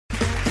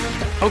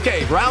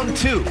Okay, round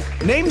two.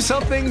 Name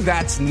something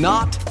that's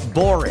not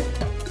boring.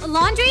 A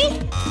laundry?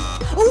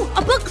 Ooh, a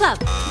book club.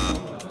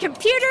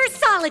 Computer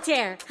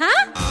solitaire,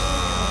 huh?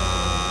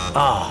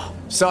 Ah,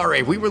 oh,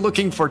 sorry. We were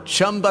looking for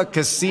Chumba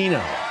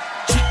Casino.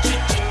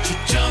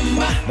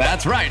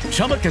 That's right.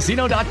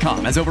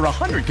 ChumbaCasino.com has over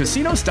 100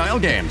 casino-style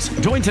games.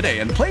 Join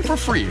today and play for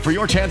free for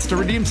your chance to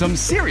redeem some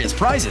serious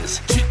prizes.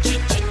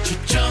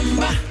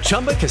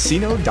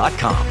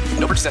 ChumbaCasino.com.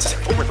 No purchase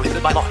necessary. Void where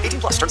prohibited by law.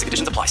 18 plus. Terms and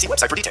conditions apply. See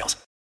website for details.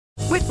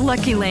 With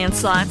Lucky Land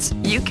Slots,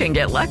 you can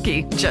get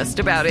lucky just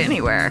about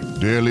anywhere.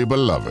 Dearly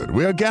beloved,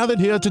 we are gathered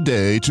here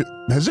today to...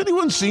 Has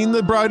anyone seen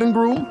the bride and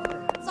groom?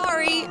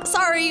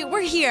 Sorry,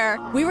 we're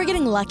here. We were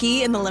getting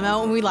lucky in the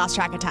limo and we lost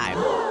track of time.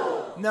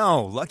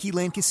 No, Lucky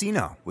Land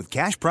Casino, with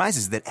cash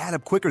prizes that add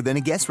up quicker than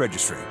a guest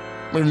registry.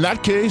 In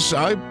that case,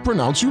 I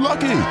pronounce you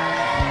lucky.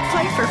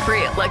 Play for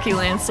free at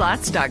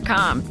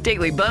LuckyLandSlots.com.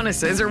 Daily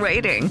bonuses are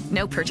waiting.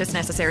 No purchase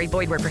necessary.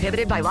 Void where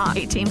prohibited by law.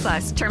 18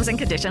 plus. Terms and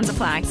conditions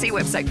apply. See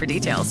website for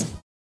details.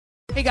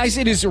 Hey guys,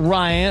 it is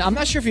Ryan. I'm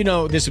not sure if you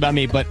know this about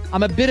me, but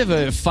I'm a bit of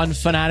a fun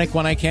fanatic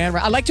when I can.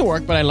 I like to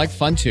work, but I like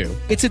fun too.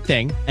 It's a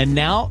thing. And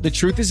now the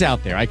truth is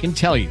out there. I can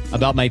tell you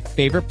about my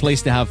favorite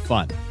place to have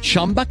fun.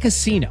 Chumba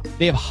Casino.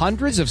 They have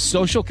hundreds of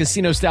social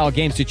casino style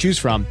games to choose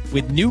from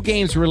with new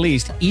games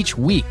released each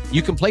week.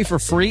 You can play for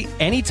free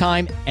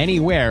anytime,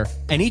 anywhere.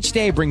 And each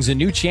day brings a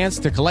new chance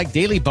to collect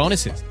daily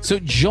bonuses. So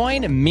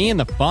join me in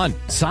the fun.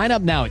 Sign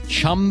up now at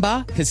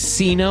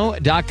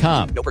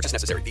ChumbaCasino.com. No purchase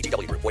necessary.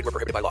 VGW Group. Void where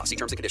prohibited by law. See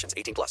terms and conditions.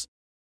 18 plus.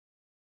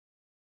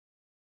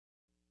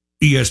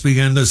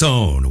 ESPN The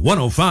Zone,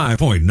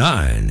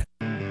 105.9.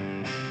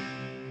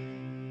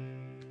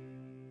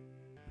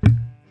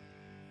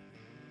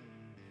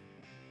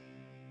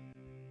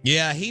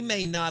 Yeah, he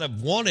may not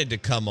have wanted to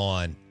come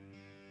on,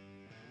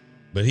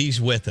 but he's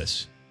with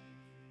us.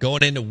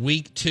 Going into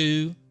week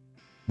 2,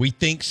 we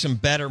think some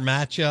better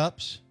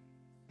matchups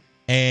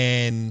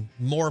and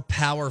more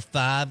Power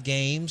 5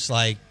 games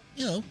like,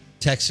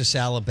 Texas,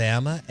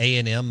 Alabama,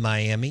 A&M,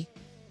 Miami,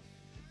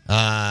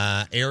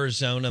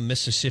 Arizona,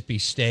 Mississippi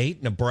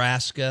State,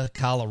 Nebraska,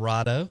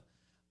 Colorado,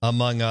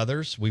 among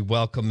others. We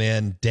welcome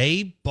in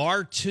Dave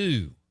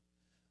Bartoo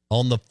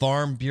on the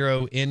Farm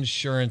Bureau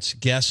Insurance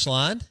guest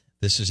line.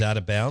 This is Out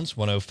of Bounds,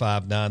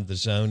 105.9 The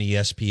Zone,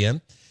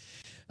 ESPN.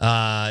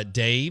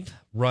 Dave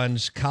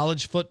runs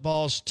college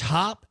football's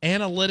top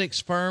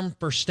analytics firm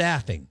for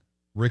staffing,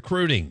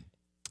 recruiting,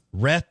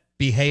 ref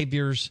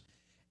behaviors,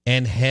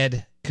 and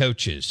head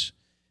coaches.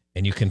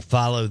 And you can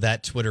follow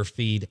that Twitter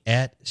feed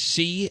at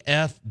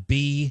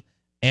CFB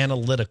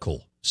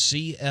Analytical.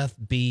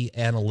 CFB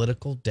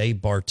Analytical, Dave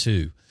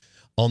Bartoo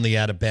on the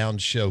Out of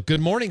Bounds show.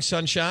 Good morning,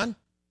 Sunshine.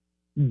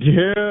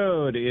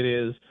 Dude,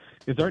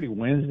 it's already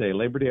Wednesday.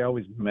 Labor Day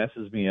always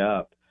messes me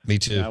up. Me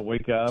too. And I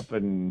wake up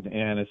and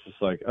it's just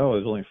like,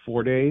 there's only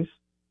 4 days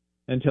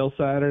until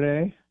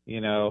Saturday.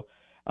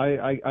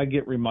 I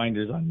get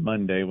reminders on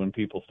Monday when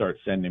people start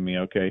sending me,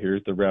 okay,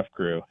 here's the ref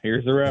crew.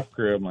 Here's the ref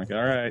crew. I'm like,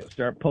 all right,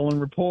 start pulling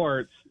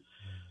reports.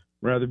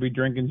 Rather be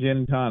drinking gin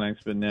and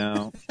tonics, but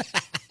now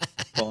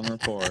pulling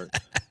reports.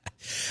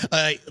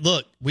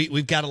 Look,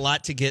 we've got a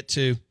lot to get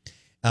to.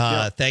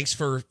 Thanks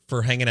for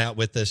hanging out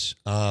with us.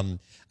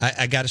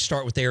 I got to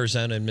start with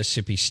Arizona and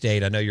Mississippi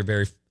State. I know you're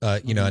very,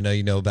 I know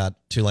you know about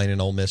Tulane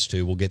and Ole Miss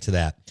too. We'll get to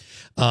that.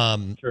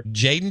 Sure.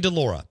 Jaden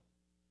DeLaura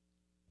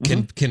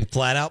can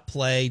flat out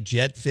play.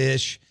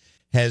 Jedfish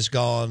has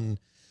gone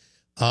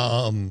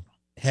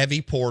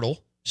heavy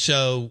portal.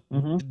 So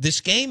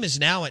this game is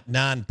now at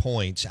 9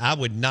 points. I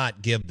would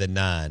not give the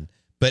 9.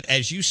 But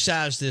as you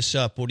size this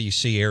up, what do you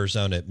see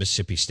Arizona at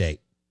Mississippi State?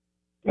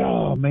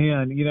 Oh,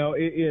 man.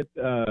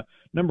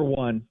 Number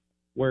one,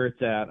 where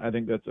it's at, I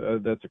think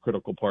that's a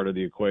critical part of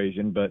the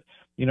equation. But,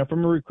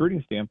 from a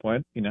recruiting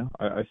standpoint,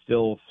 I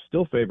still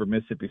favor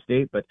Mississippi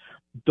State. But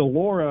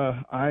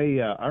DeLaura,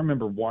 I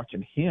remember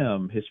watching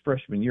him his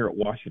freshman year at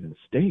Washington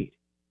State.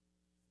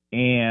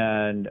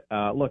 And,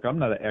 look, I'm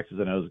not an X's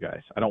and O's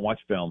guy. I don't watch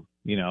film,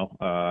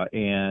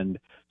 and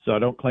so I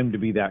don't claim to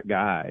be that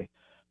guy.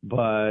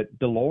 But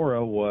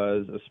DeLaura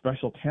was a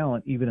special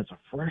talent even as a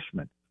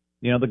freshman.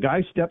 The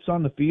guy steps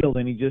on the field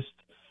and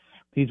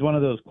he's one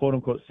of those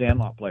quote-unquote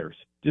sandlot players.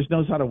 Just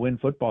knows how to win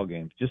football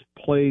games, just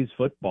plays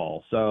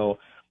football. So,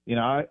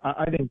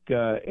 I think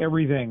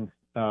everything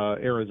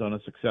Arizona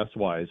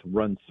success-wise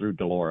runs through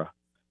DeLaura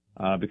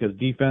because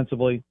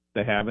defensively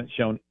they haven't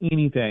shown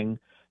anything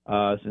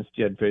since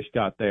Jedfish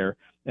got there.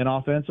 And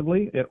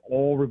offensively, it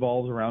all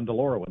revolves around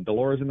DeLaura. When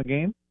DeLaura's in the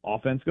game,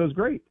 offense goes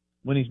great.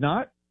 When he's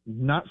not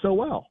so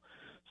well.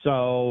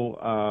 So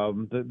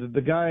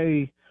the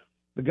guy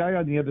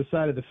on the other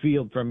side of the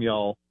field from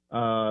y'all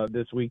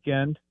this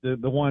weekend,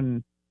 the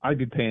one I'd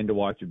be paying to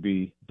watch would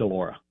be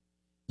DeLaura.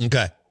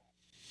 Okay.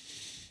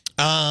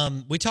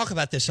 We talk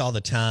about this all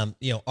the time.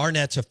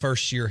 Arnett's a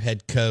first-year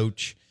head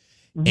coach,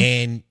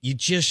 and you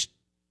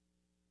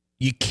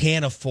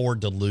can't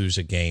afford to lose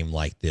a game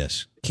like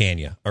this, can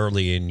you?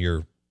 Early in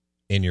your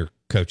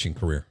coaching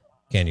career,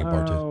 can you,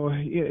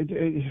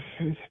 Bartoo?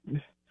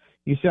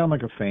 You sound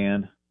like a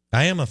fan.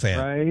 I am a fan.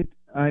 Right?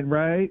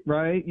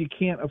 Right. You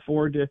can't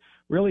afford to.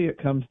 Really,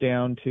 it comes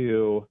down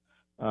to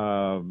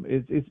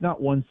it's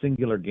not one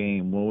singular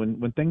game.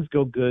 When things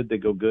go good, they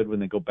go good. When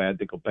they go bad,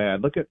 they go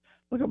bad. Look at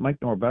Mike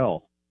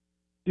Norvell.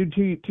 Dude,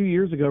 two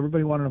years ago,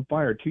 everybody wanted him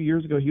fired. 2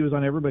 years ago, he was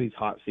on everybody's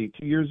hot seat.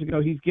 2 years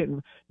ago, he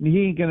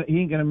ain't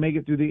gonna make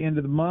it through the end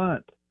of the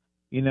month.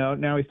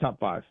 Now he's top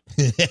 5.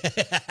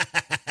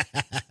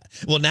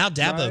 Well, now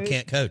Dabo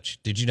can't coach.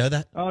 Did you know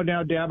that? Oh,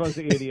 now Dabo's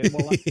the idiot.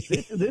 Well,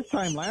 this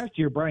time last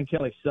year, Brian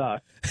Kelly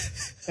sucked.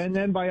 And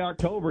then by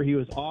October, he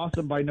was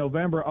awesome. By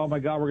November, oh, my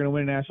God, we're going to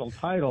win a national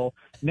title.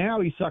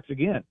 Now he sucks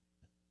again.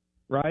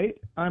 Right?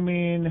 I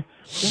mean,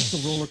 that's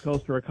the roller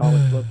coaster of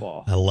college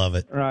football. I love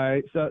it.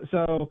 Right?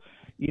 So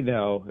do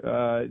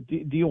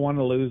you want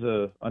to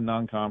lose a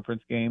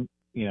non-conference game,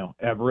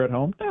 ever at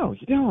home? No,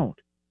 you don't.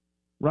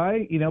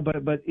 Right?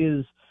 But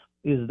is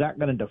that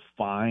going to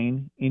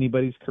define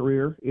anybody's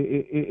career?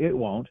 It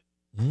won't.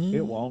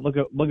 It won't. Look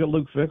at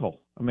Luke Fickell.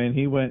 I mean,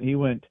 he went.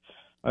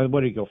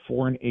 What did he go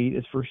 4-8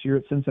 his first year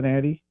at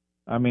Cincinnati?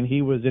 I mean,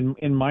 he was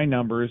in my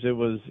numbers. It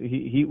was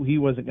he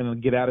wasn't going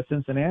to get out of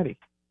Cincinnati,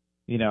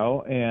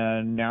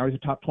 and now he's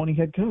a top 20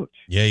 head coach.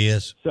 Yeah, he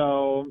is.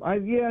 So I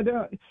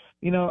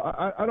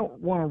don't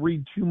want to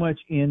read too much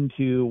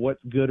into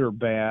what's good or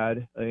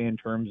bad in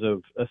terms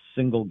of a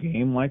single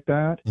game like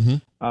that.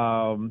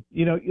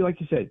 Mm-hmm. Like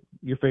you said,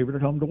 your favorite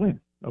at home to win.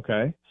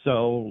 Okay,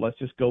 so let's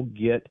just go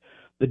get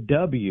the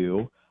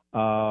W.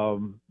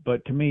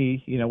 But to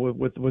me,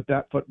 with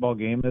that football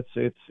game, it's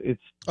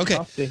okay.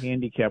 Tough to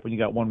handicap when you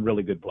got one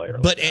really good player.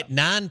 But at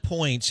 9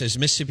 points, as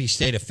Mississippi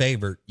State a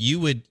favorite, you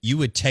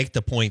would take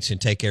the points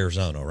and take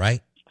Arizona,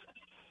 right?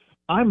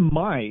 I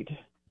might.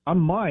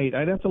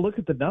 I'd have to look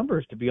at the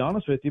numbers, to be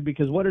honest with you,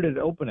 because what did it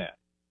open at?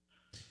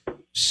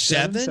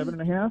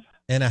 7.5.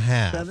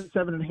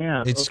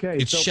 7.5.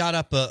 It's shot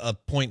up a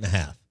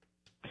 1.5.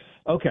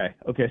 Okay.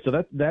 So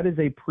that is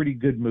a pretty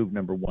good move.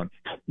 Number one.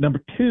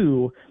 Number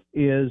two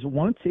is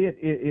once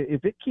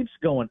if it keeps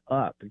going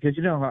up, because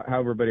how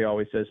everybody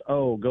always says,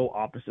 oh, go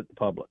opposite the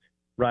public,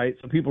 right?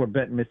 So people are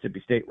betting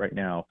Mississippi State right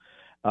now,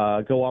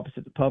 go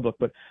opposite the public.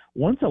 But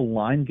once a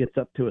line gets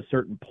up to a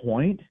certain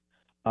point,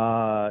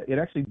 it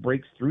actually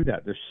breaks through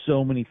that. There's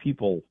so many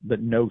people that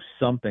know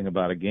something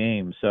about a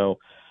game. So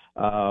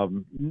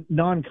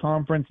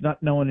non-conference,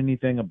 not knowing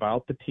anything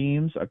about the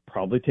teams, I'd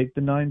probably take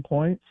the 9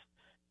 points.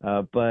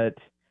 But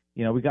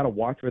we got to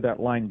watch where that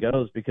line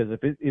goes, because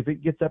if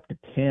it gets up to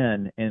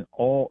 10 and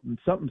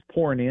something's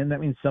pouring in,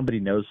 that means somebody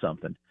knows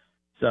something.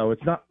 So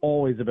it's not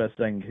always the best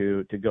thing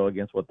to go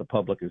against what the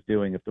public is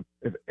doing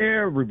if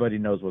everybody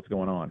knows what's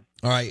going on.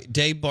 All right,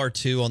 Dave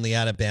Bartoo on the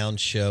Out of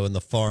Bounds show and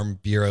the Farm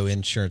Bureau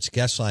Insurance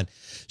guest line.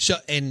 So,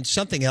 and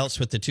something else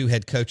with the two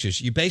head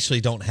coaches, you basically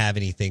don't have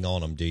anything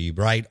on them, do you?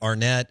 Right?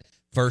 Arnett,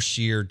 first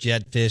year,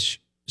 Jed Fish,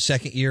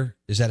 second year.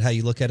 Is that how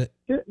you look at it?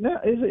 No,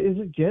 is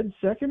it Jed's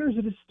second or is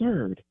it his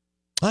third?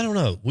 I don't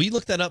know. Will you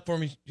look that up for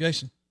me,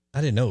 Jason?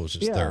 I didn't know it was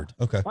his third.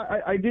 Okay.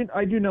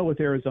 I do know with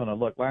Arizona.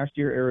 Look, last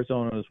year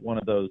Arizona was one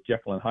of those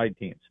Jekyll and Hyde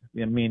teams,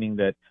 meaning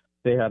that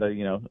they had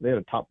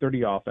a top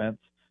 30 offense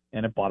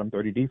and a bottom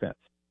 30 defense.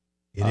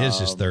 It is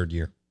his third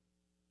year.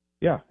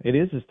 Yeah, it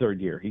is his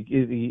third year.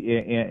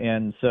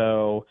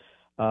 So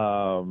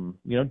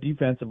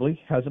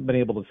defensively hasn't been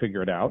able to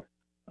figure it out.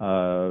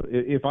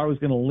 If I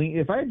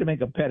had to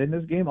make a bet in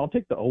this game, I'll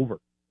take the over.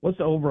 What's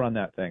the over on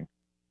that thing?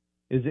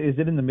 Is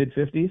it in the mid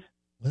 50s?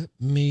 Let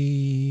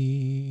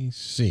me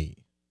see.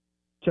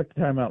 Check the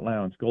Timeout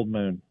Lounge, Gold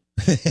Moon.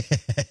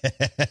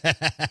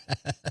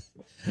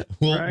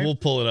 We'll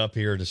pull it up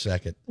here in a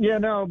second. Yeah,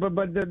 no,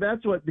 but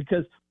that's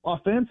because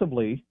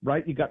offensively,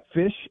 right? You got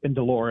Fish and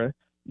Delora.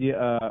 You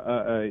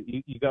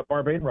got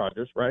Barbe and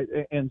Rogers, right?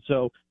 And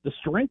so the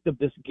strength of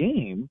this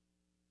game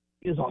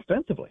is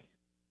offensively,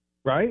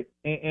 right?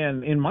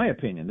 And in my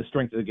opinion, the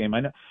strength of the game.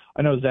 I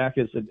know Zach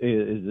is a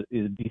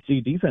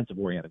DC defensive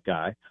oriented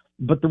guy,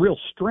 but the real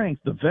strength,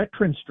 the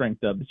veteran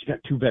strength of it, you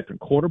got two veteran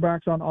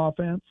quarterbacks on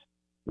offense,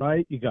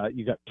 right? You got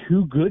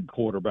two good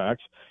quarterbacks,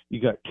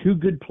 you got two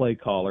good play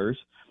callers.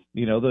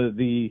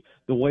 The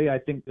way I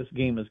think this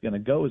game is going to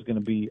go is going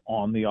to be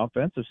on the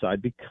offensive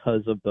side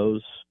because of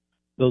those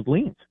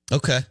leans.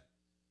 Okay.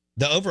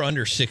 The over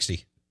under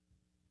 60.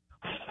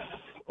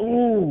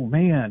 Oh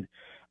man.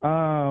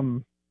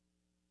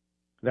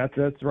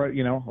 That's right.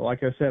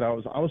 Like I said, I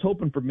was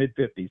hoping for mid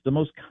 50s. The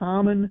most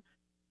common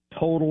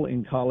total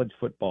in college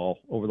football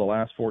over the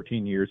last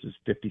 14 years is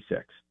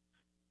 56.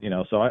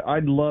 So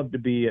I'd love to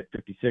be at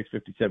 56,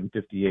 57,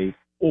 58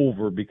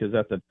 over, because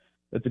that's a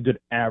good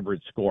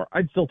average score.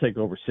 I'd still take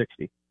over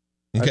 60.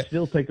 Okay. I'd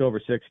still take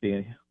over 60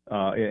 in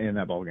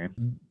that ball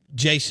game.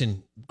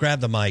 Jason,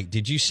 grab the mic.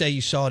 Did you say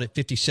you saw it at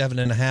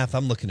 57.5?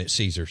 I'm looking at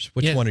Caesars.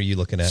 Which one are you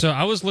looking at? So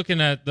I was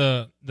looking at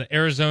the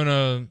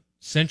Arizona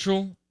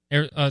Central.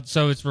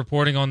 So it's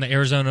reporting on the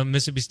Arizona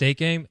Mississippi State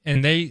game,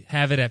 and they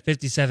have it at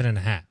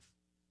 57.5.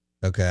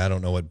 Okay, I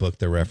don't know what book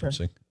they're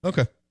referencing.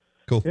 Okay,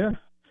 cool. Yeah,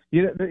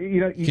 you never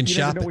know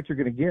what you're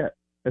going to get,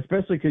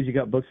 especially because you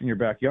got books in your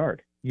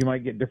backyard. You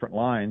might get different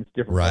lines,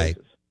 different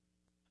places.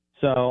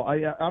 So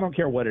I don't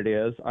care what it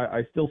is.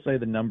 I still say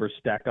the numbers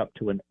stack up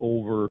to an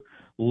over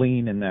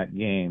lean in that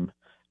game.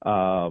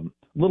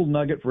 Little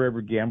nugget for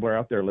every gambler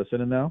out there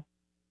listening, though.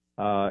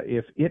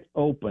 If it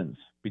opens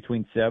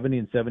between 70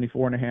 and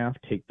 74.5,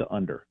 take the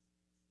under.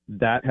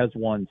 That has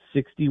won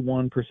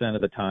 61%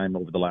 of the time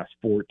over the last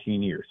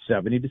 14 years.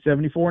 70 to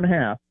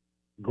 74.5,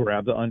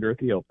 grab the under at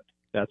the open.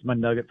 That's my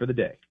nugget for the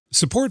day.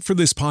 Support for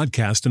this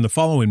podcast and the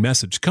following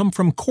message come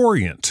from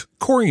Corient.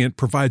 Corient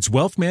provides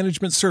wealth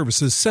management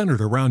services centered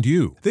around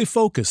you. They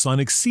focus on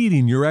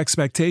exceeding your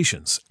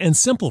expectations and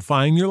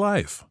simplifying your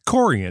life.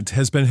 Corient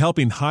has been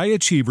helping high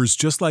achievers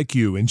just like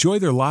you enjoy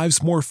their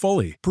lives more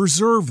fully,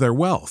 preserve their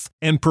wealth,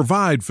 and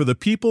provide for the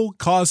people,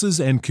 causes,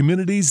 and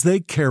communities they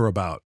care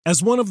about.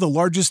 As one of the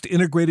largest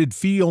integrated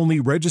fee-only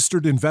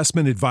registered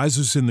investment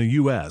advisors in the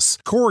U.S.,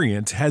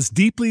 Corient has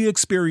deeply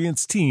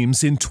experienced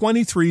teams in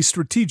 23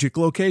 strategic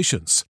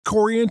locations.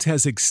 Corient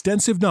has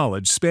extensive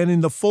knowledge spanning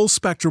the full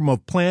spectrum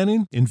of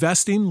planning,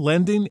 investing,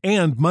 lending,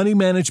 and money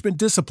management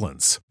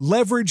disciplines.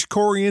 Leverage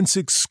Corient's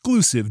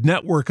exclusive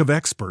network of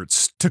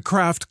experts to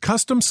craft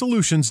custom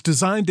solutions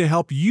designed to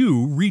help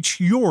you reach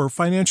your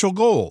financial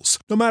goals,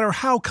 no matter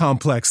how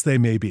complex they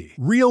may be.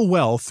 Real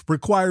wealth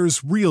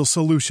requires real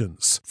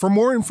solutions. For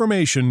more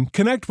information,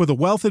 connect with a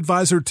wealth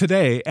advisor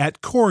today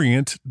at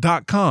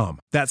Corient.com.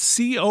 That's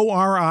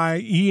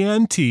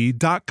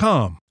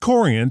Corient.com.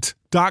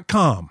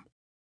 Corient.com.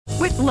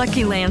 With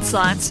Lucky Land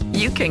Slots,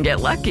 you can get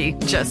lucky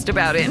just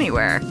about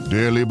anywhere.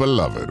 Dearly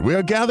beloved, we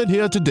are gathered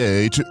here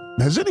today to...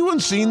 Has anyone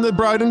seen the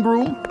bride and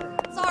groom?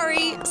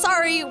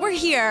 Sorry, we're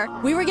here.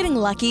 We were getting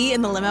lucky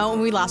in the limo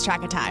and we lost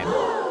track of time.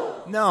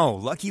 No,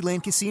 Lucky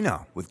Land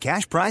Casino, with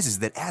cash prizes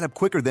that add up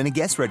quicker than a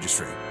guest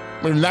registry.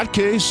 In that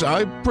case,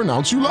 I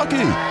pronounce you lucky.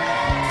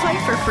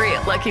 Play for free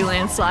at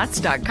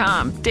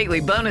LuckyLandSlots.com.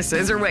 Daily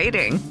bonuses are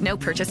waiting. No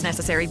purchase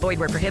necessary. Void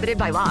where prohibited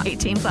by law.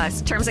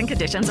 18+. Terms and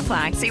conditions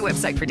apply. See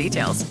website for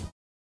details.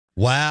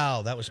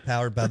 Wow, that was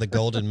powered by the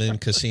Golden Moon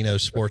Casino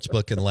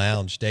Sportsbook and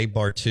Lounge. Dave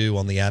Bartoo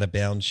on the Out of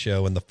Bounds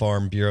Show and the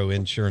Farm Bureau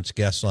Insurance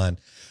Guest Line.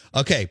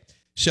 Okay,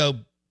 so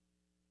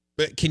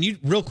can you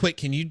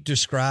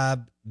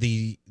describe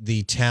the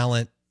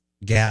talent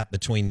gap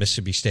between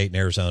Mississippi State and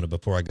Arizona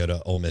before I go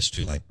to Ole Miss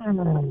Tulane?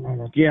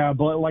 Yeah,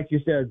 but like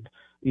you said,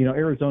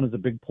 Arizona's a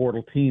big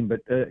portal team, but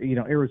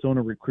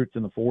Arizona recruits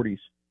in the 40s.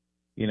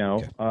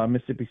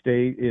 Mississippi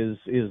State is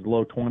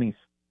low 20s.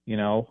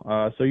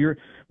 So you're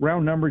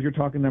round numbers. You're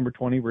talking number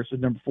 20 versus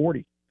number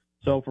 40.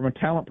 So from a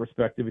talent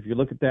perspective, if you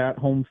look at that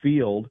home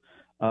field,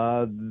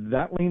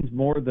 that leans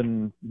more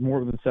than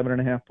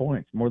 7.5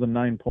 points, more than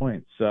 9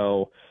 points.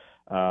 So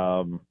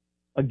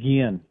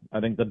again, I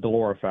think the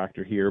Delora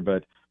factor here,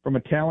 but from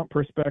a talent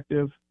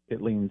perspective,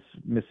 it leans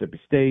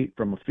Mississippi State.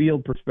 From a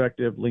field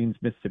perspective, leans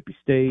Mississippi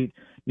State.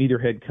 Neither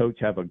head coach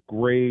have a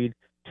grade.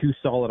 2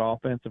 solid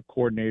offensive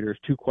coordinators,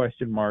 2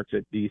 question marks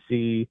at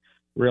DC,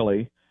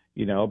 really,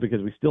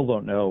 because we still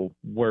don't know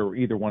where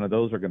either one of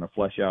those are going to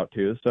flesh out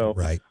to. So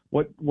right.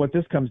 What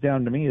this comes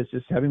down to me is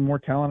just having more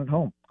talent at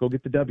home. Go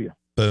get the W.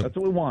 Boom. That's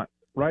what we want,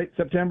 right?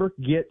 September,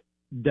 get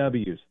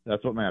W's.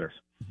 That's what matters.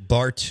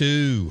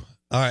 Bartoo.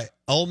 All right,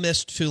 Ole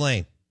Miss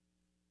Tulane.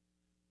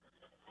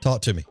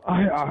 Talk to me.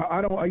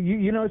 I don't.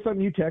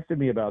 Something you texted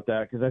me about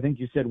that because I think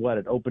you said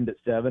it opened at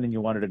 7 and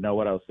you wanted to know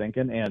what I was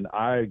thinking, and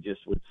I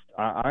just would.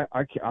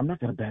 I'm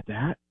not going to bet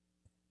that.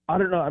 I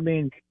don't know. I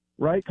mean,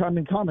 right?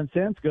 Common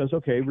sense goes,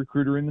 okay,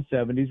 recruiter in the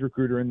 70s,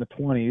 recruiter in the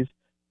 20s,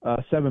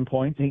 7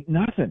 points ain't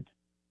nothing.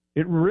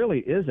 It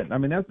really isn't. I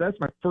mean, that's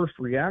my first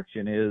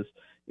reaction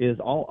is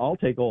I'll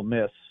take Ole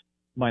Miss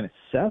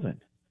 -7.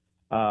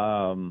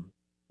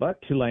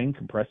 But Tulane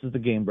compresses the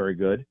game very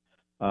good.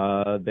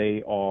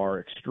 They are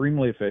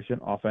extremely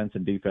efficient offense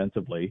and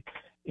defensively.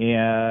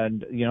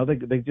 And,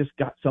 they just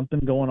got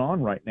something going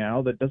on right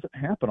now that doesn't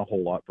happen a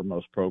whole lot for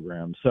most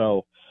programs.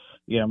 So,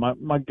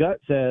 my gut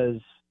says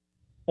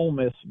Ole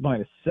Miss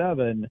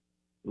 -7.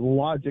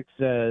 Logic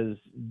says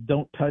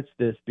don't touch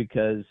this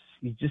because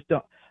you just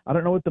don't – I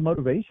don't know what the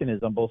motivation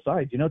is on both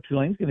sides.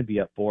 Tulane's going to be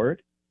up for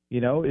it.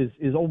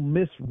 Is Ole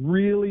Miss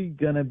really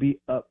going to be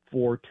up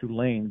for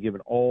Tulane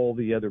given all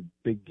the other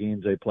big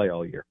games they play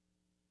all year?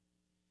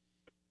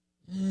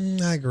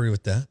 I agree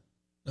with that.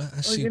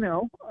 I see.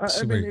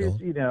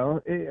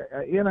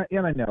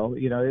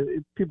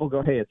 People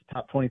go, "Hey, it's a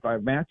top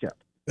 25 matchup,"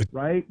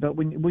 right? But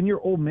when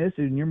you're Ole Miss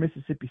and you're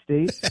Mississippi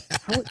State,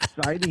 how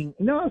exciting!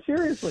 No,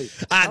 seriously.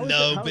 I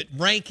know, but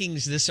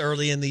rankings this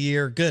early in the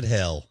year, good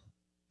hell.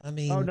 I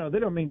mean, oh no, they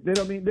don't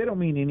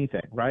mean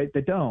anything, right?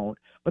 They don't.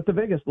 But the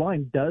Vegas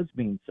line does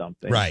mean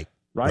something, right?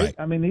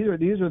 I mean,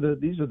 these are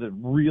the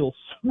real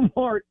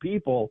smart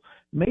people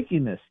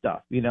making this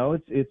stuff.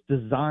 It's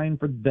designed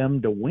for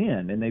them to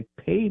win, and they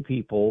pay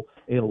people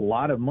a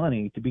lot of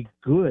money to be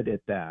good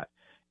at that.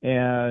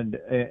 And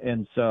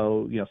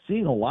so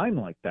seeing a line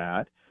like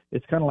that,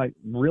 it's kind of like,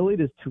 really,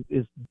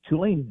 is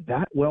Tulane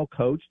that well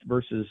coached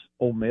versus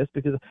Ole Miss?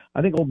 Because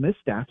I think Ole Miss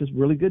staff is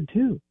really good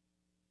too.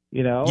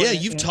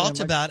 You've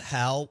talked about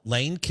how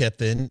Lane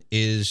Kiffin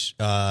is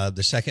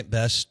the second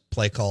best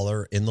play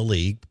caller in the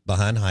league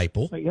behind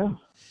Heupel. Yeah.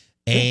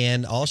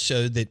 and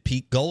also that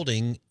Pete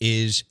Golding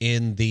is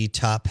in the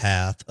top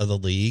half of the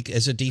league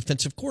as a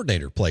defensive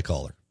coordinator, play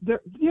caller. They're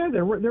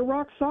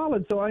rock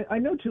solid. So I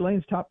know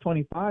Tulane's top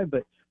 25,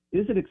 but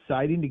is it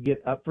exciting to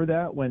get up for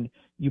that when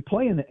you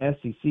play in the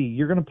SEC?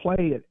 You're going to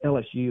play at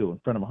LSU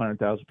in front of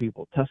 100,000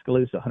 people,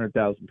 Tuscaloosa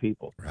 100,000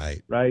 people,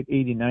 right?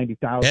 80,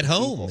 90,000 at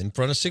home people. In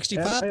front of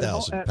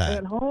 65,000.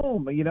 At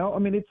home, I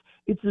mean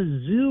it's a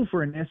zoo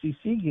for an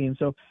SEC game.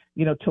 So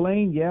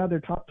Tulane, they're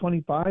top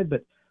 25,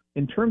 but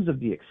in terms of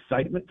the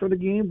excitement for the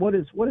game, what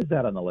is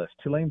that on the list?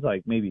 Tulane's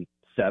like maybe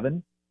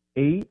 7,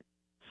 8,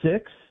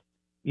 6.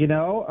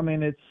 I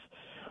mean it's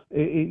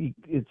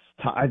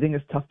I think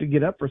it's tough to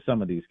get up for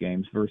some of these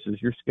games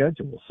versus your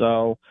schedule.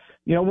 So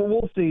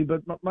we'll see.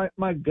 But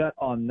my gut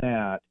on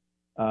that,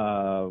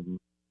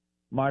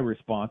 my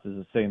response is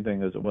the same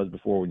thing as it was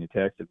before when you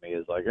texted me.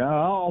 Is like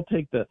I'll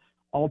take the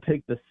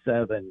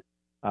 7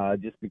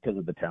 just because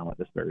of the talent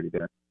disparity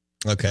there.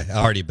 Okay, I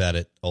already bet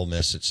it. Ole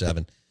Miss at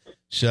 7.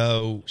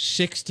 So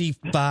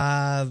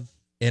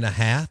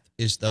 65.5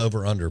 is the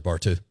over/under,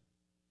 Bartoo.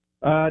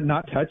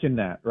 Not touching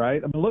that,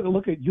 right? I mean,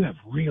 look at you have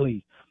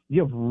really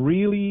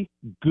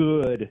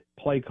good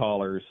play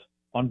callers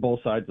on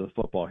both sides of the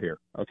football here.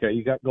 Okay,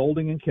 you got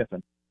Golding and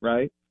Kiffin,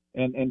 right?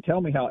 And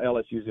tell me how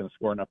LSU is going to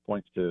score enough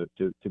points to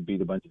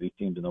beat a bunch of these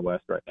teams in the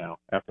West right now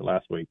after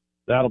last week.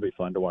 That'll be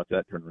fun to watch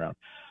that turn around.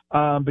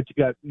 But you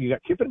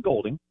got Kiffin and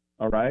Golding,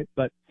 all right.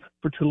 But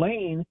for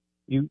Tulane,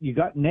 you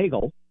got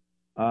Nagel,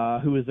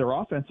 who is their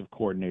offensive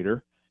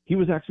coordinator. He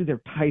was actually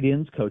their tight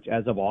ends coach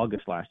as of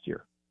August last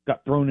year.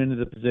 Got thrown into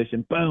the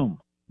position, boom,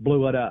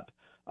 blew it up.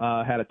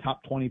 Had a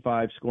top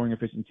 25 scoring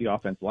efficiency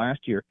offense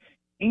last year.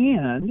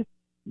 And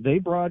they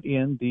brought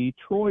in the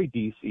Troy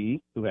DC,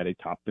 who had a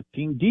top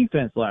 15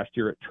 defense last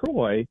year at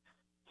Troy.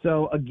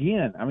 So,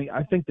 again, I mean,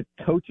 I think the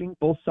coaching,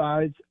 both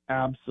sides,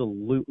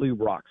 absolutely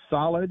rock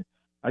solid.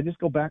 I just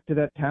go back to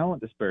that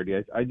talent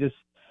disparity. I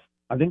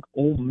think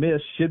Ole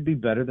Miss should be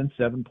better than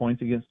 7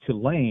 points against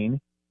Tulane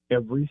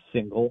every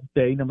single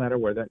day, no matter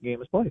where that game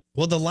is played.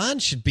 Well, the line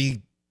should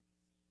be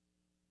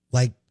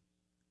like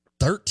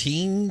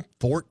 13,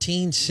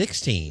 14,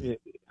 16.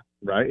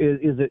 Right?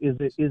 Is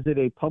it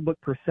a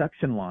public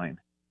perception line?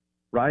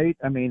 Right?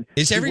 I mean,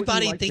 is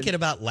everybody thinking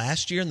about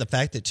last year and the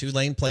fact that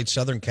Tulane played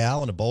Southern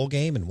Cal in a bowl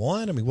game and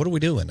won? I mean, what are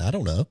we doing? I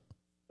don't know.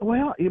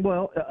 Well,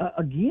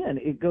 again,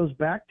 it goes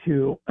back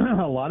to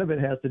a lot of it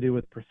has to do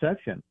with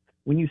perception.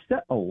 When you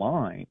set a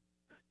line,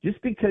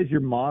 just because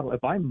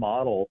if I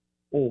model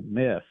Ole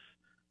Miss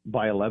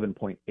by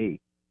 11.8,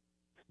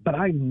 but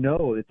I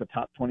know it's a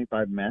top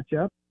 25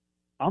 matchup,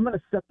 I'm going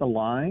to set the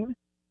line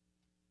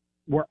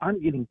where I'm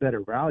getting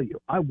better value.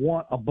 I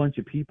want a bunch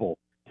of people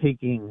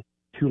taking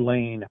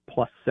Tulane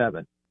plus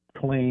 7,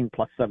 Tulane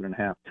plus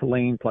 7.5,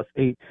 Tulane plus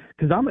 8,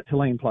 because I'm at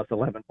Tulane plus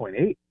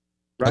 11.8,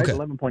 right? Okay.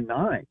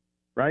 11.9,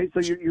 right? So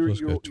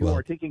you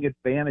are taking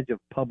advantage of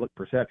public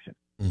perception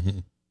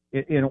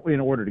in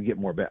order to get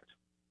more bets.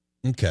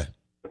 Okay.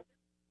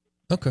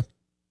 All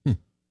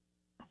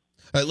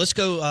right, let's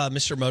go,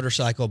 Mr.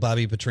 Motorcycle,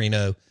 Bobby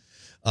Petrino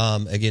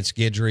against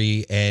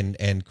Guidry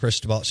and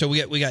Cristobal. So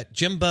we got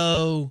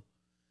Jimbo.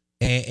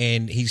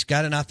 And he's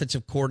got an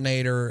offensive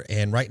coordinator,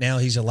 and right now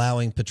he's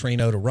allowing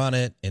Petrino to run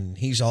it, and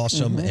he's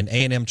awesome. And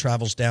A&M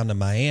travels down to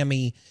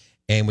Miami,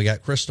 and we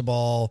got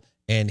Cristobal,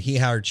 and he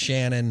hired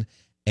Shannon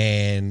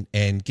and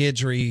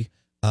Guidry.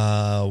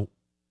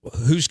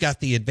 Who's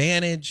got the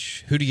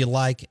advantage? Who do you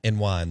like, and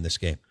why in this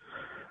game?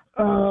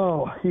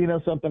 Oh,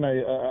 something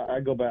I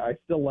go back. I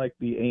still like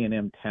the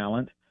A&M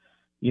talent,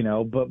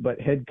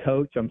 but head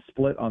coach, I'm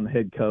split on the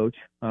head coach.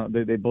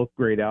 They both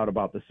grade out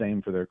about the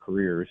same for their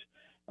careers.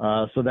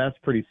 So that's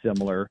pretty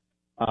similar.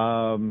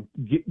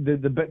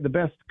 The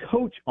best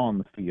coach on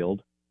the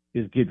field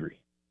is Guidry.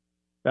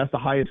 That's the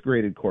highest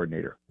graded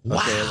coordinator.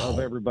 Okay, of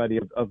everybody,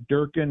 of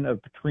Durkin,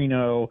 of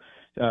Petrino,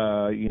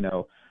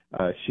 Shannon,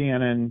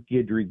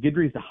 Guidry.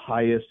 Guidry's the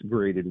highest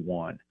graded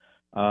one.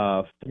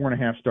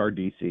 4.5-star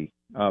DC.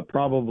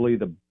 Probably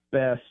the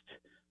best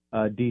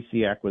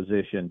DC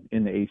acquisition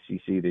in the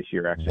ACC this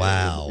year. Actually,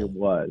 wow, it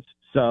was.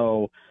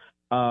 So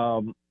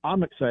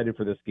I'm excited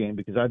for this game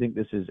because I think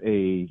this is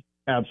a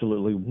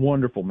absolutely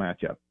wonderful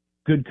matchup.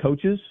 Good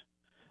coaches,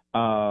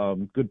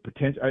 good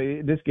potential.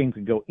 This game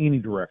could go any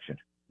direction,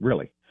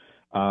 really.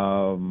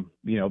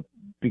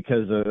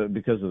 Because of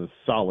the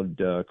solid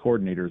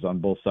coordinators on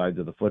both sides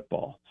of the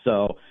football.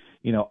 So,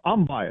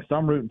 I'm biased.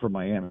 I'm rooting for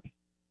Miami.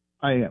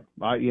 I am.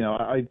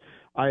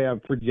 I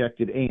have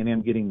projected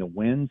A&M getting the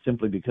win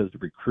simply because the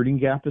recruiting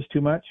gap is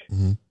too much.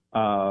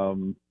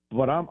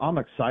 But I'm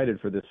excited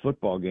for this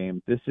football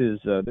game. This is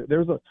with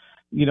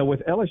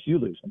LSU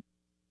losing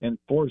and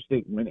Florida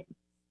State winning,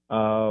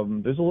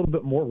 there's a little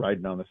bit more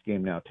riding on this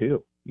game now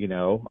too,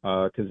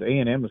 because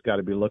A&M has got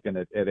to be looking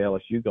at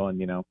LSU going,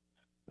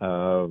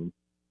 because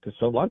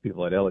a lot of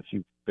people at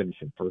LSU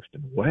finishing first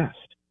in the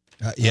West.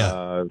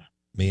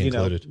 Me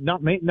included.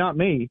 Not me, not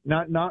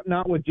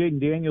with Jaden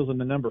Daniels and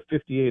the number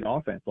 58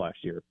 offense last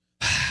year.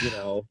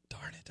 Darn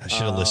it! I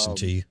should have listened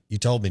to you. You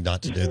told me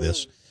not to do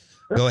this.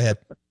 Go ahead.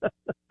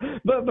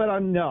 But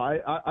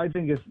I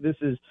think this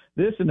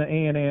and the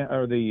A&M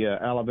or the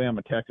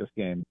Alabama Texas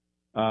game,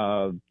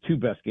 two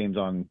best games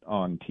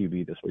on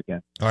TV this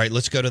weekend. All right,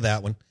 let's go to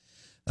that one.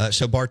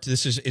 So Bart,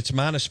 it's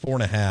minus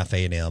 4.5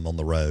 A&M on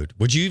the road.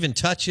 Would you even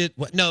touch it?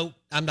 No,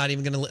 I'm not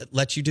even going to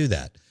let you do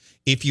that.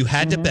 If you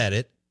had to bet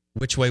it,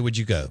 which way would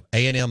you go?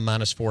 A&M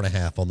minus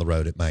 4.5 on the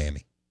road at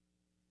Miami.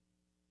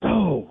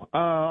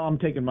 I'm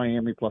taking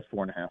Miami plus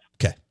 4.5.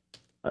 Okay.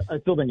 I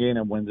still think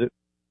A&M wins it.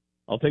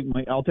 I'll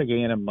take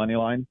A&M money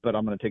line, but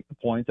I'm going to take the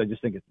points. I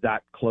just think it's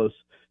that close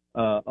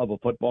of a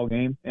football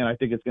game, and I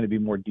think it's going to be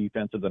more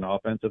defensive than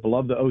offensive. I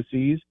love the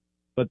OCs,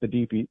 but the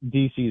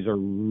DCs are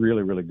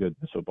really, really good in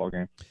this football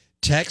game.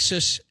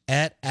 Texas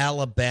at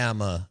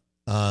Alabama.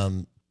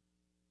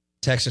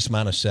 Texas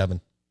minus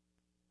 7.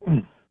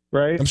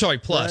 Right. I'm sorry,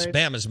 plus. Right.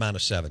 Bama's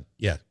minus 7.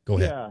 Yeah, go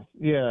ahead.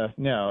 Yeah.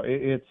 No,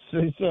 it's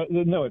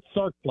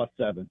Sark plus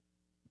 7.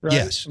 Right?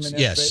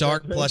 Yes,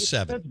 Sark plus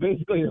 7. That's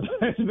basically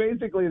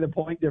the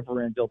point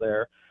differential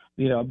there,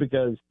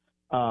 because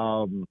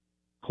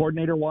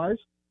coordinator-wise,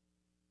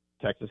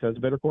 Texas has a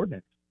better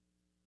coordinator.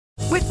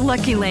 With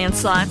Lucky Land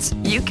Slots,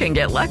 you can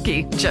get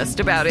lucky just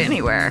about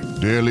anywhere.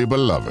 Dearly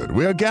beloved,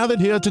 we are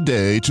gathered here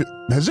today to...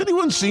 Has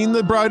anyone seen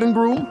the bride and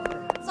groom?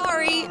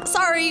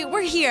 Sorry,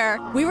 we're here.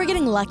 We were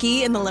getting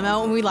lucky in the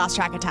limo and we lost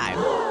track of time.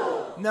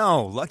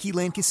 No, Lucky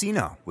Land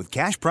Casino, with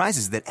cash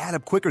prizes that add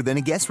up quicker than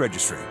a guest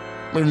registry.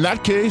 In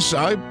that case,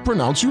 I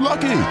pronounce you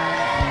lucky.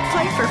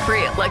 Play for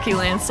free at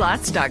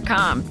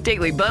LuckyLandSlots.com.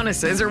 Daily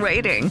bonuses are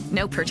waiting.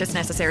 No purchase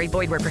necessary.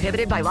 Void where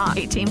prohibited by law.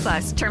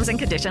 18+. Terms and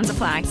conditions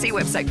apply. See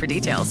website for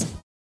details.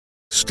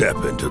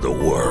 Step into the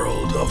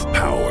world of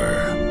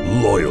power,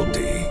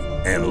 loyalty,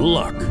 and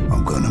luck.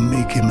 I'm going to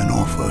make him an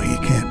offer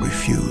he can't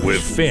refuse.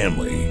 With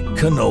family,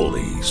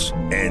 cannolis,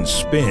 and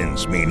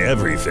spins mean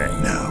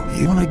everything. Now,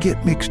 you want to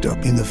get mixed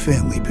up in the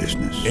family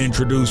business.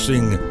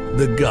 Introducing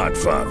The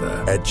Godfather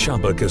at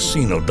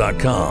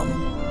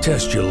ChumbaCasino.com.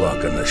 Test your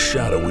luck in the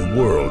shadowy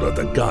world of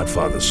The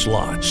Godfather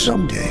slot.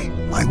 Someday,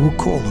 I will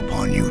call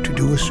upon you to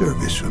do a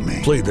service for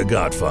me. Play The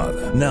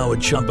Godfather now at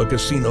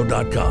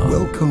ChumbaCasino.com.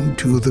 Welcome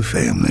to the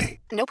family.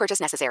 No purchase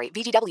necessary.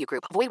 VGW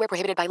Group. Void where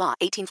prohibited by law.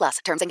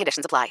 18+. Terms and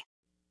conditions apply.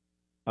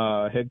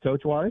 Head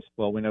coach-wise,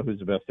 well, we know who's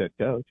the best head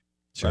coach,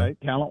 right?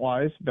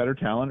 Talent-wise, better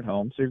talent at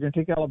home. So you're going to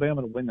take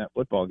Alabama to win that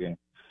football game.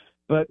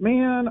 But,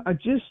 man, I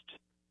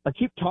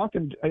keep trying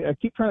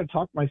to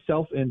talk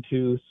myself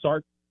into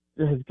Sark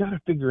has got to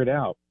figure it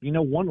out.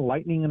 One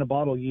lightning in a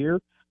bottle year.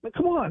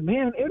 Come on,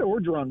 man. Ed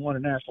Orgeron won a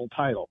national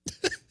title.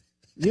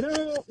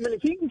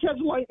 If he can catch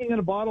lightning in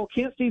a bottle,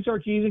 can't Steve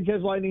Sarkisian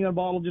catch lightning in a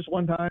bottle just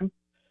one time?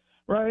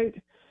 Right?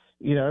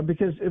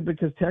 Because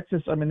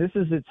Texas, this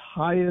is its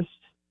highest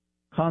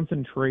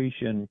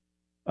concentration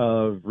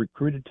of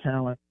recruited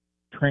talent,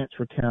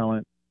 transfer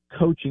talent,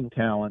 coaching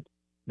talent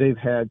they've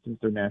had since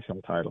their national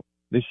title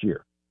this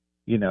year.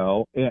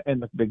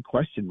 And the big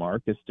question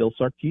mark is still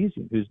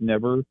Sarkisian, who's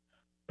never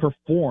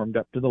performed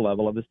up to the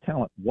level of his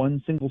talent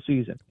one single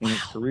season in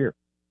his career.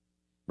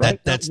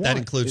 Right? That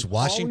includes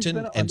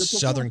Washington and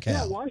Southern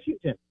Cal.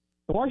 Yeah,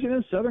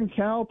 Washington, Southern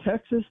Cal,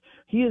 Texas.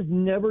 He has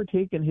never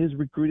taken his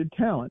recruited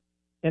talent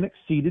and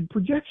exceeded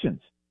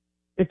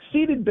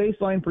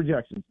baseline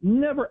projections,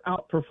 never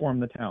outperformed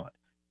the talent,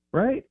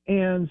 right?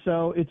 And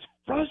so it's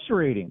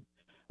frustrating.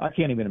 I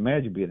can't even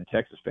imagine being a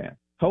Texas fan.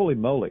 Holy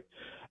moly.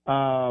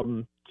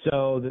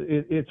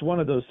 It's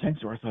one of those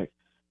things where it's like,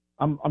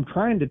 I'm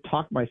trying to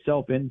talk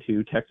myself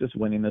into Texas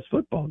winning this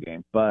football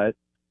game, but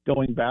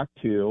going back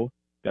to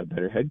got a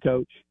better head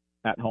coach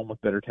at home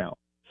with better talent.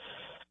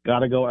 Got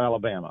to go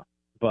Alabama,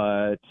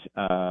 but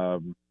I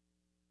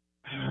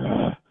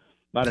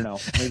don't know.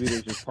 Maybe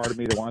there's just part of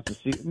me that wants to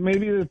see.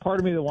 Maybe there's part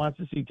of me that wants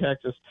to see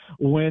Texas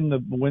win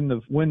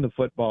the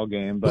football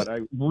game, but I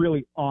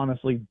really,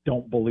 honestly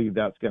don't believe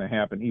that's going to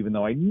happen. Even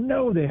though I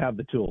know they have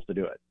the tools to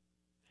do it.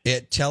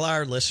 Tell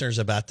our listeners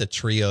about the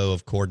trio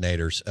of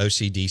coordinators,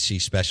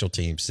 OCDC special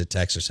teams that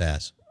Texas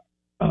has.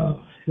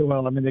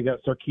 Well, they got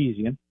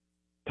Sarkisian,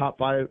 top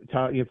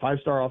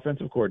 5-star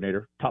offensive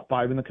coordinator, top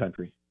 5 in the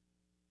country.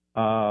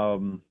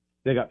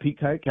 They got Pete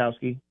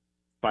Kwiatkowski,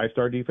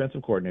 5-star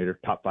defensive coordinator,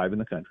 top 5 in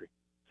the country.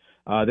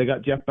 They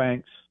got Jeff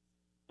Banks,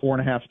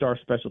 4.5-star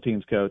special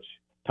teams coach,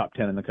 top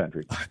 10 in the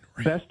country.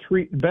 Best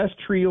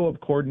trio of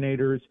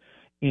coordinators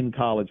in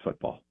college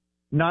football.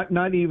 I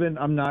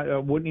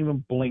wouldn't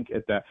even blink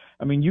at that.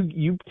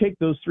 You take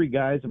those three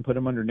guys and put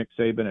them under Nick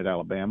Saban at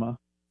Alabama.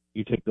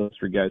 You take those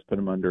three guys, put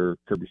them under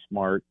Kirby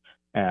Smart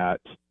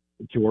at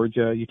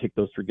Georgia. You take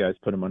those three guys,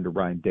 put them under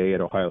Ryan Day at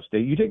Ohio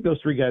State. You take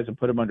those three guys and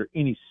put them under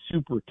any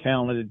super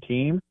talented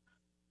team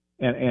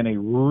and a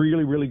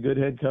really, really good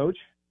head coach,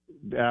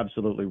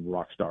 absolutely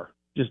rock star.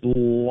 Just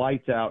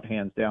lights out,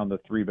 hands down, the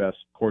three best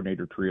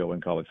coordinator trio in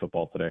college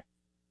football today.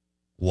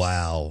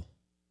 Wow.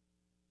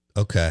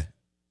 Okay.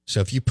 So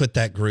if you put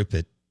that group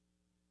at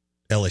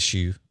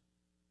LSU,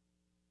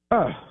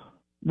 with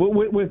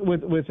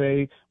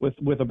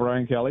a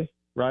Brian Kelly,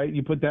 right?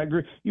 You put that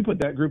group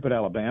at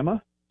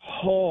Alabama.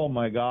 Oh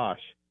my gosh,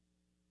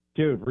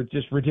 dude, we're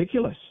just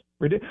ridiculous,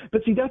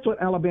 But see, that's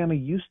what Alabama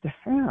used to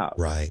have.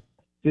 Right.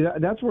 See,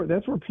 that's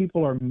where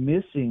people are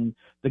missing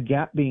the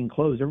gap being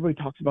closed. Everybody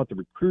talks about the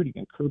recruiting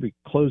and Kirby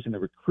closing the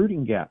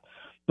recruiting gap.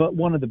 But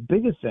one of the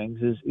biggest things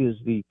is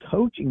the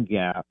coaching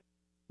gap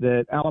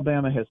that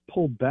Alabama has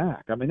pulled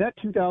back. I mean, that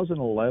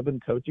 2011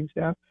 coaching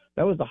staff,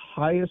 that was the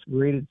highest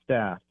graded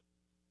staff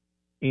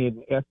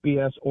in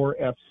FBS or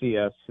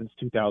FCS since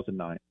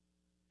 2009,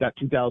 that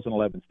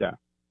 2011 staff.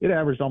 It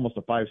averaged almost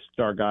a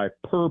 5-star guy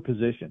per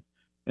position.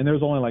 And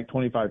there's only like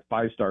 25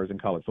 5-stars in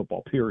college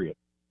football, period.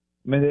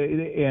 I mean,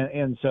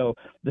 and so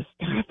the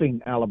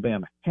staffing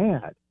Alabama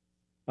had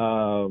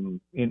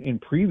in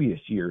previous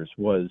years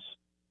was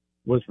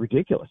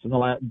ridiculous. In the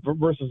last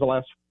versus the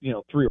last 3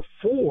 or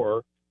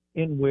 4,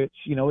 in which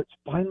it's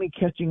finally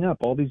catching up.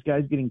 All these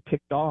guys getting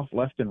picked off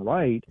left and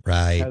right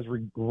has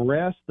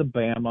regressed the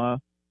Bama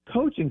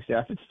coaching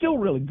staff. It's still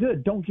really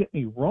good. Don't get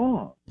me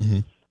wrong. Mm-hmm.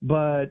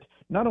 But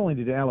not only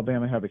did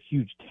Alabama have a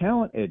huge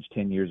talent edge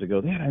 10 years ago,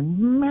 they had a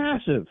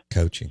massive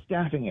coaching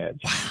staffing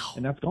edge. Wow.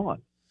 And that's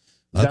gone.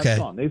 Okay. That's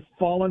gone. They've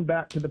fallen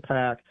back to the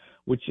pack,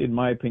 which in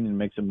my opinion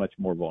makes them much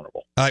more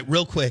vulnerable. All right,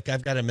 real quick.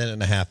 I've got a minute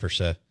and a half or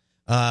so.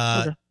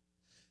 Okay.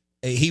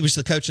 He was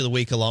the coach of the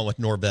week along with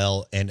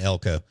Norvell and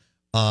Elko.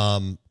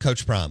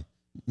 Coach Prime,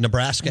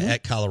 Nebraska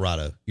at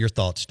Colorado. Your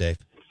thoughts, Dave?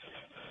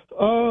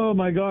 Oh,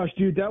 my gosh,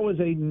 dude. That was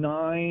a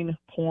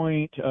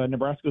 9-point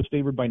Nebraska was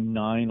favored by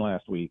 9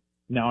 last week.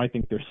 Now I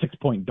think they're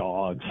 6-point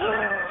dogs.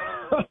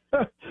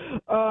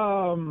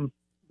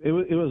 It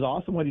was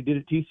awesome what he did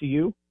at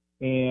TCU.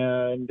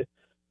 And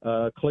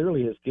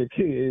clearly his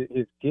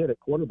kid at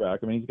quarterback,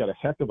 I mean, he's got a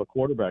heck of a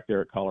quarterback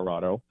there at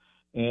Colorado.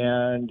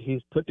 And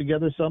he's put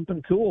together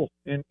something cool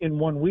in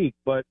 1 week.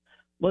 But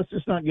let's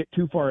just not get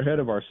too far ahead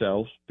of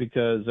ourselves,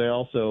 because they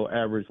also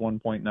averaged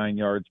 1.9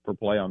 yards per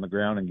play on the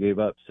ground and gave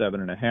up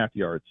 7.5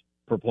 yards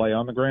per play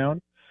on the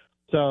ground.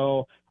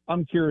 So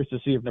I'm curious to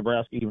see if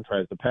Nebraska even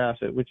tries to pass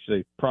it, which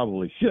they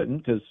probably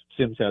shouldn't, because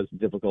Sims has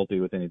difficulty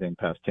with anything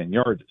past 10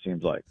 yards, it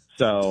seems like.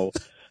 So,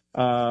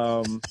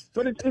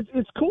 but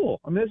it's cool.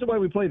 I mean, that's why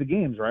we play the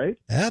games, right?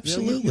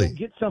 Absolutely. You don't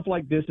get stuff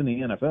like this in the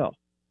NFL,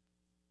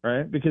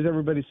 right? Because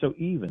everybody's so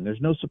even.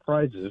 There's no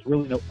surprises. There's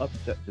really no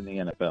upsets in the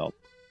NFL.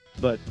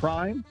 But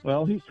Prime,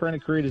 well, he's trying to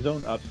create his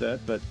own upset,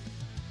 but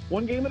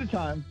one game at a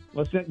time.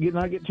 Let's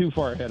not get too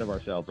far ahead of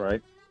ourselves, right?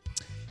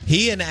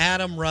 He and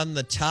Adam run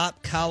the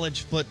top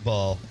college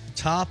football,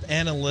 top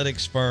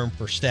analytics firm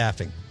for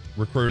staffing,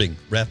 recruiting,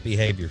 ref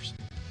behaviors,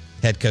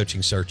 head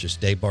coaching searches.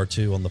 Dave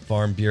Bartoo on the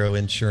Farm Bureau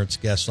Insurance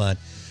guest line.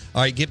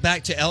 All right, get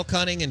back to elk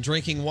hunting and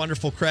drinking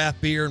wonderful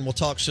craft beer, and we'll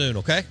talk soon,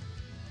 okay?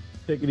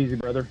 Take it easy,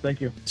 brother.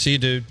 Thank you. See you,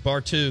 dude.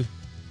 Bartoo,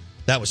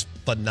 that was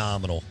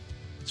phenomenal.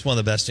 It's one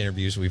of the best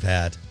interviews we've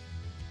had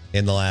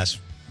in the last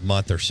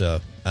month or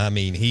so. I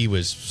mean, he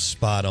was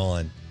spot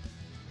on.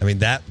 I mean,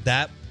 that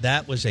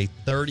was a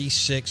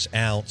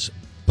 36-ounce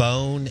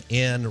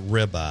bone-in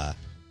ribeye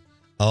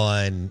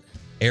on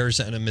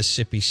Arizona,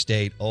 Mississippi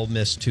State, Ole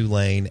Miss,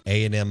 Tulane,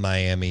 A&M,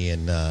 Miami,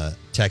 and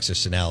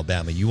Texas and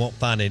Alabama. You won't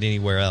find it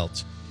anywhere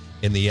else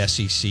in the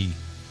SEC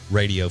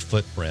radio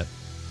footprint.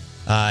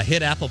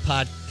 Hit Apple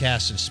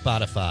Podcasts and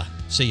Spotify.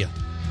 See ya.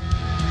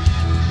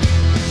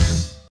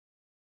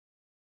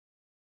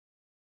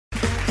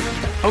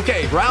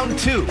 Okay, round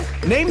 2.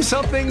 Name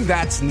something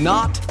that's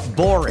not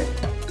boring.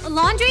 A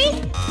laundry?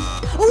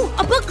 Ooh,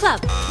 a book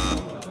club.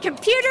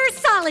 Computer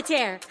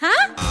solitaire,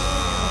 huh?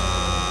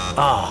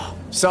 Ah,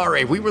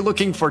 sorry, we were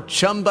looking for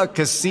Chumba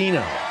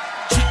Casino.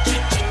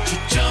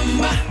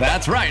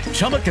 That's right,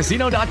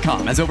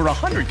 ChumbaCasino.com has over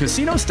 100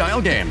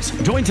 casino-style games.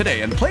 Join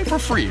today and play for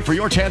free for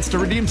your chance to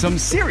redeem some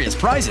serious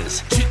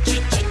prizes.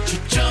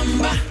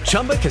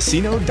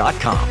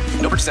 ChumbaCasino.com.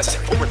 No purchase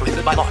necessary. Void where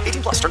prohibited by law.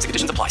 18+. Terms and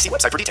conditions apply. See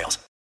website for details.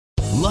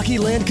 Lucky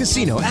Land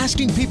Casino,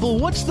 asking people,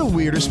 what's the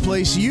weirdest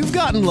place you've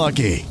gotten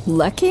lucky?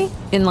 Lucky?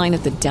 In line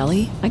at the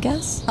deli, I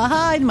guess?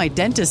 Aha, in my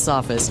dentist's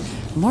office.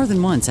 More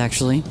than once,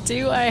 actually.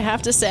 Do I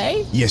have to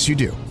say? Yes, you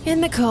do. In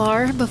the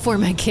car before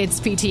my kids'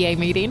 PTA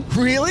meeting.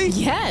 Really?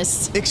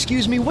 Yes.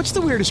 Excuse me, what's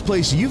the weirdest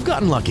place you've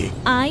gotten lucky?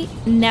 I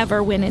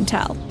never win and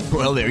tell.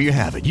 Well, there you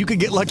have it. You can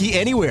get lucky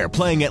anywhere,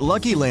 playing at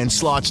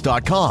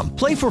LuckyLandSlots.com.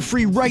 Play for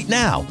free right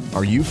now.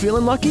 Are you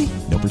feeling lucky?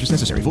 No purchase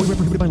necessary. Void where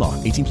prohibited by law.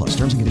 18+.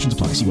 Terms and conditions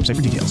apply. See website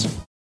for details.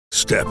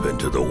 Step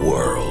into the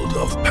world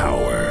of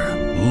power,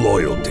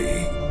 loyalty,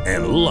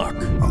 and luck.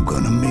 I'm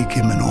going to make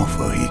him an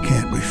offer he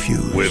can't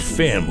refuse. With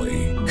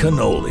family,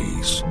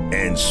 cannolis,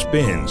 and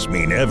spins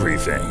mean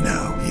everything.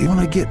 Now, you want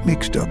to get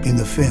mixed up in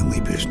the family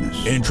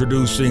business.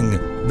 Introducing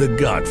The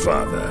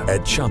Godfather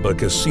at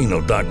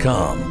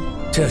ChumbaCasino.com.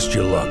 Test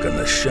your luck in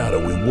the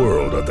shadowy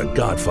world of The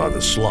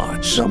Godfather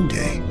slot.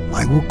 Someday,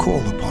 I will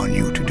call upon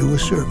you to do a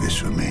service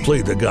for me.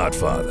 Play The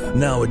Godfather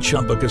now at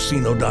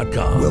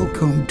ChumbaCasino.com.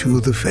 Welcome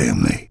to the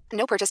family.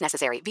 No purchase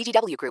necessary.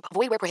 VGW Group.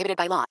 Void where prohibited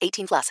by law.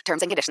 18+.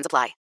 Terms and conditions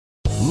apply.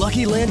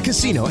 Lucky Land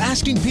Casino,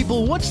 asking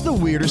people, what's the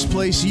weirdest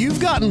place you've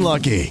gotten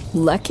lucky?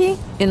 Lucky?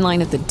 In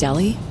line at the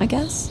deli, I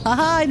guess?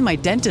 Aha, in my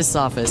dentist's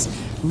office.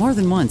 More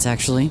than once,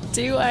 actually.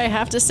 Do I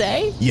have to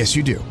say? Yes,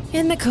 you do.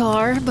 In the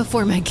car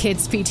before my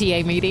kids'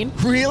 PTA meeting.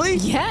 Really?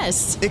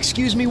 Yes.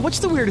 Excuse me, what's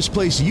the weirdest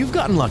place you've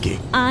gotten lucky?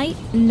 I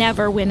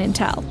never win and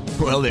tell.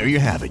 Well, there you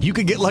have it. You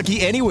can get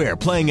lucky anywhere,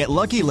 playing at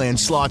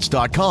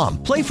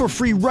LuckyLandSlots.com. Play for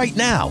free right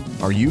now.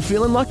 Are you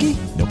feeling lucky?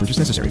 No purchase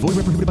necessary. Void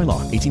where prohibited by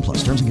law.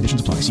 18+. Terms and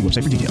conditions apply. See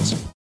website for details.